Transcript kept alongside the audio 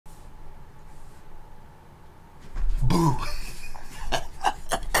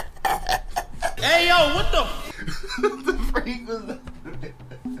Hey, yo, what the? The freak was that?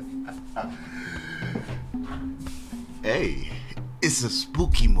 Hey, it's a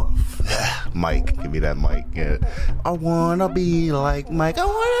spooky month. Mike, give me that mic. Yeah. I wanna be like Mike. I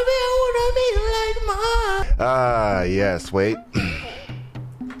wanna be like Mike. Yes, wait.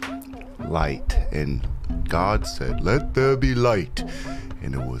 Light. And God said, let there be light.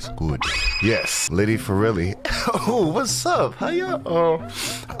 And it was good. Yes, Liddy for really. Oh, what's up? How y'all?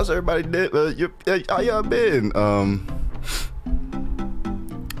 How's everybody? How y'all been?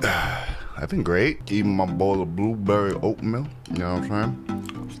 I've been great. Eating my bowl of blueberry oatmeal. You know what I'm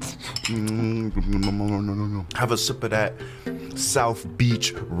saying? Have a sip of that South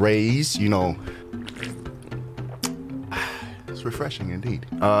Beach Rays. You know, it's refreshing indeed.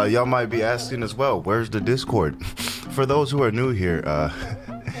 Y'all might be asking as well, where's the Discord? For those who are new here,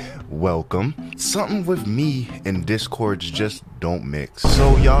 welcome. Something with me and Discords just don't mix.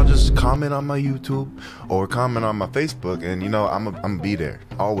 So y'all just comment on my YouTube or comment on my Facebook, and you know I'm be there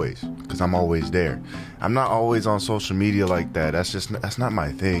always, because I'm always there. I'm not always on social media like that. That's not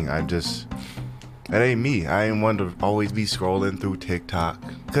my thing. That ain't me. I ain't one to always be scrolling through TikTok,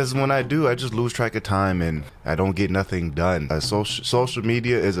 because when I do, I just lose track of time and I don't get nothing done. Social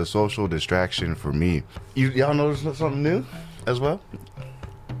media is a social distraction for me. Y'all notice something new as well?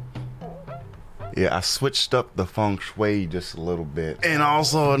 Yeah, I switched up the feng shui just a little bit. And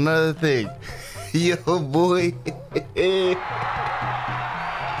also another thing, yo boy,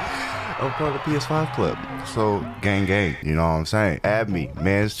 I'm part of the PS5 club. So gang, you know what I'm saying? Add me,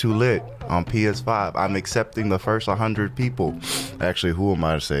 man's too lit on PS5. I'm accepting the first 100 people. Actually, who am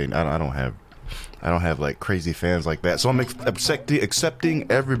I to say? I don't have like crazy fans like that. So I'm accepting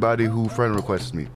everybody who friend requests me.